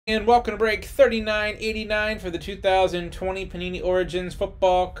And welcome to break 3989 for the 2020 Panini Origins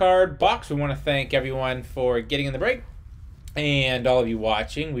football card box. We want to thank everyone for getting in the break and all of you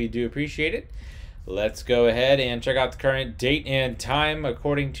watching. We do appreciate it. Let's go ahead and check out the current date and time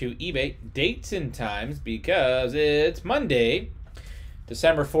according to eBay. Dates and times because it's Monday,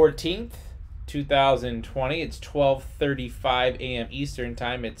 December 14th, 2020. It's 12:35 a.m. Eastern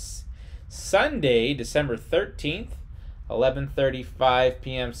Time. It's Sunday, December 13th. 11:35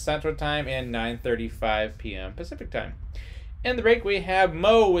 p.m. Central Time and 9:35 p.m. Pacific Time. In the break, we have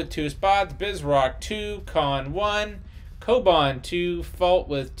Mo with 2 spots, Bizrock 2, Con 1, Coban 2, Fault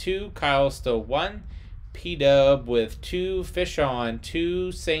with 2, Kyle still 1, P-Dub with 2, Fish on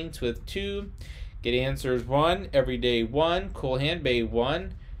 2, Saints with 2, Get Answers 1, Everyday 1, Cool Hand Bay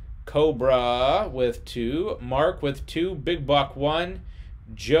 1, Cobra with 2, Mark with 2, Big Buck 1,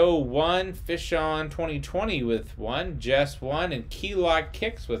 Joe 1, Fish on 2020 with 1, Jess 1, and Keylock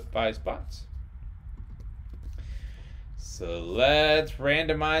Kicks with 5 spots. So let's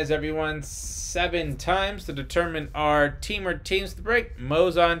randomize everyone 7 times to determine our team or teams to break.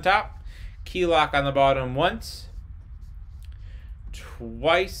 Mo's on top, Keylock on the bottom once,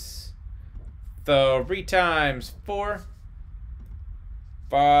 twice, 3 times, 4,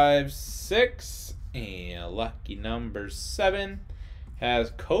 5, 6, and lucky number 7.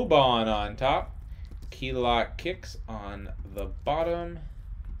 Has Coban on top, Keylock Kicks on the bottom.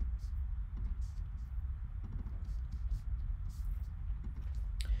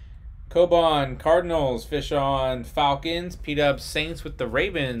 Coban, Cardinals, Fish on Falcons, P-Dub Saints with the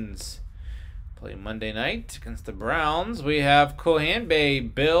Ravens. Play Monday night against the Browns. We have Cohan Bay,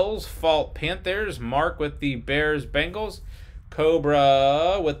 Bills, Fault Panthers, Mark with the Bears, Bengals,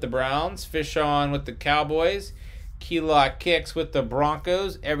 Cobra with the Browns, Fish on with the Cowboys, Keylock Kicks with the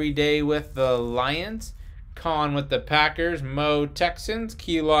Broncos, Everyday with the Lions, Con with the Packers, Mo Texans,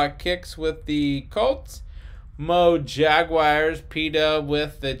 Keylock Kicks with the Colts, Mo Jaguars, P-Dub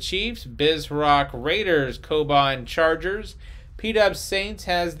with the Chiefs, Bizrock Raiders, Coban Chargers, P-Dub Saints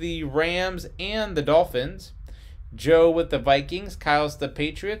has the Rams and the Dolphins, Joe with the Vikings, Kyle's the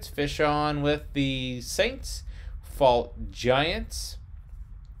Patriots, Fish on with the Saints, Fault Giants,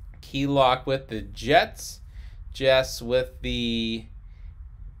 Keylock with the Jets, Jess with the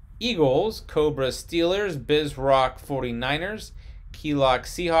Eagles, Cobra Steelers, Bizrock 49ers, Keylock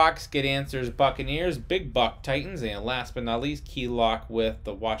Seahawks, Get Answers Buccaneers, Big Buck Titans, and last but not least, Keylock with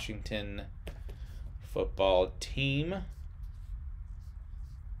the Washington football team.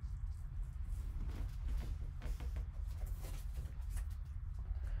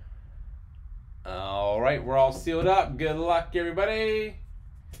 All right, we're all sealed up. Good luck, everybody.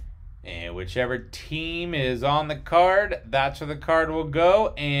 And whichever team is on the card, that's where the card will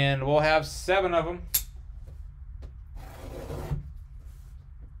go, and we'll have 7 of them.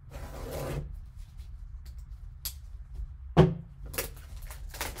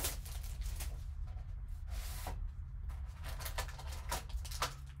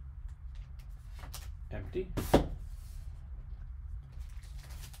 Empty.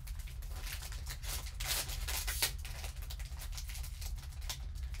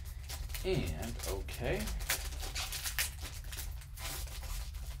 And okay.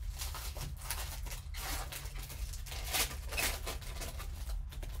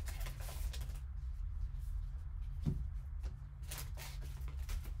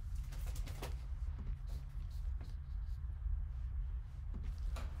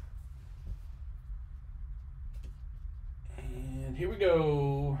 And here we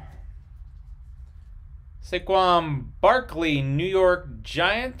go. Saquon Barkley, New York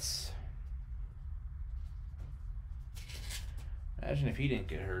Giants. Imagine if he didn't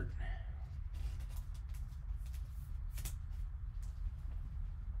get hurt.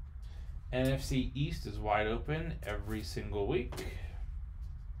 NFC East is wide open every single week.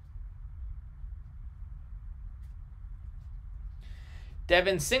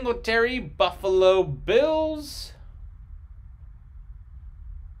 Devin Singletary, Buffalo Bills.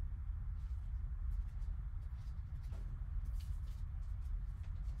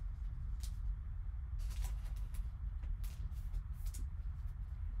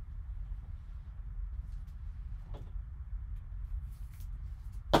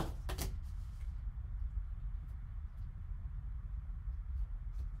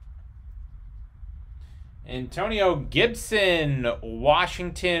 Antonio Gibson,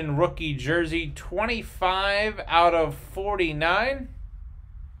 Washington rookie jersey, 25 out of 49.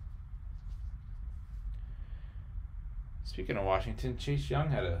 Speaking of Washington, Chase Young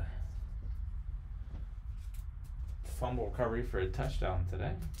had a fumble recovery for a touchdown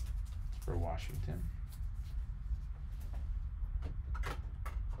today for Washington.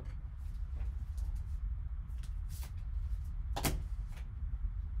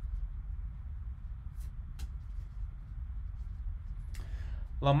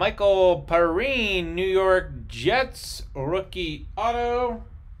 LaMichael Perrine, New York Jets, rookie auto.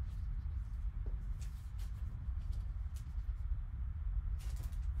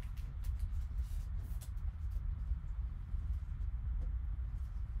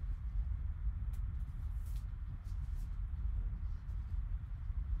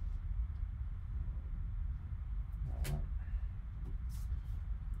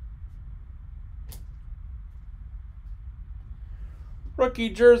 Rookie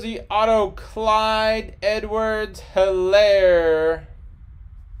jersey auto, Clyde Edwards-Helaire,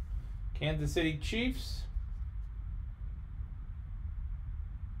 Kansas City Chiefs.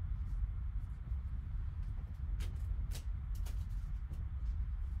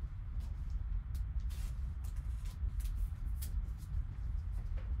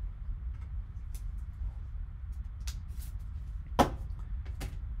 Very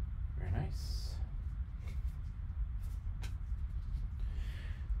nice.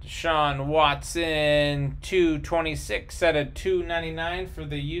 Deshaun Watson, 226 out of 299 for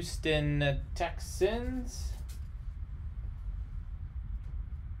the Houston Texans.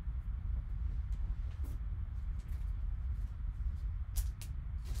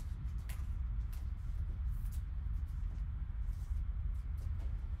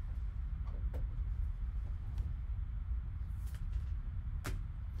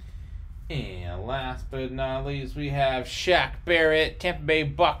 And last but not least, we have Shaq Barrett, Tampa Bay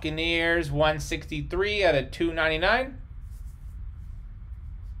Buccaneers, 163 out of 299.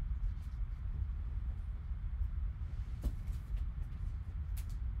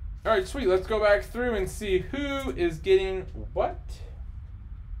 All right, sweet. Let's go back through and see who is getting what.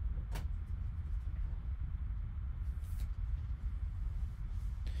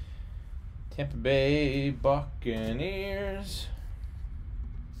 Tampa Bay Buccaneers.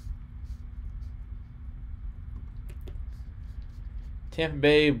 Tampa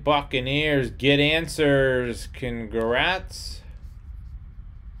Bay Buccaneers, get answers. Congrats.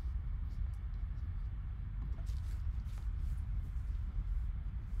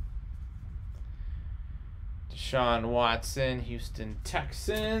 Deshaun Watson, Houston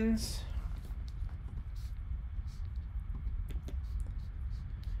Texans.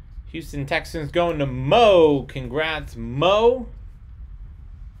 Houston Texans going to Mo. Congrats, Mo.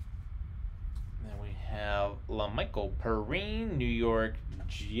 Have LaMichael Perrine, New York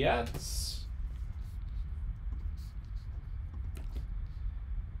Jets.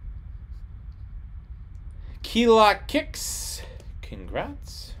 Keylott Kicks,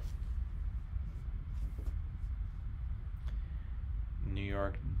 congrats. New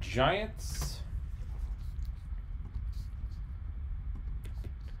York Giants.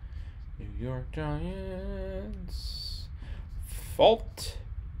 New York Giants. Fault.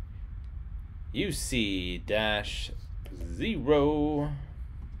 UC-0.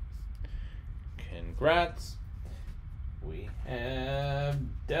 Congrats. We have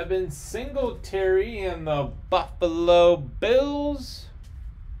Devin Singletary and the Buffalo Bills.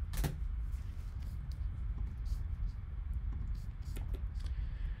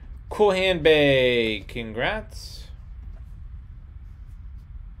 Cool Hand Bay. Congrats.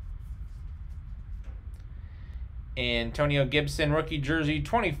 Antonio Gibson, rookie jersey,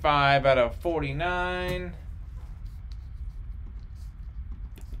 25 out of 49.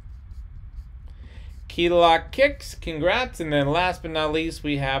 Keylott Kicks, congrats. And then last but not least,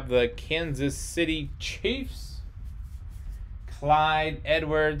 we have the Kansas City Chiefs. Clyde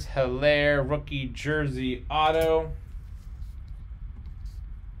Edwards-Helaire, rookie jersey auto.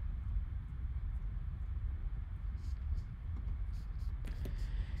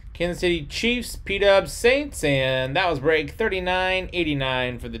 Kansas City Chiefs, P2J Saints, and that was break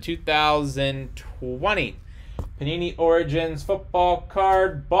 3989 for the 2020 Panini Origins football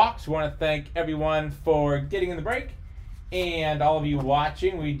card box. We want to thank everyone for getting in the break and all of you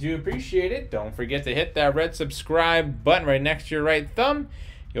watching. We do appreciate it. Don't forget to hit that red subscribe button right next to your right thumb.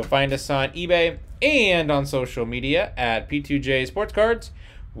 You'll find us on eBay and on social media at P2J Sports Cards.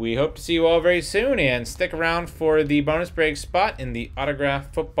 We hope to see you all very soon, and stick around for the bonus break spot in the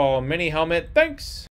autographed football mini helmet. Thanks!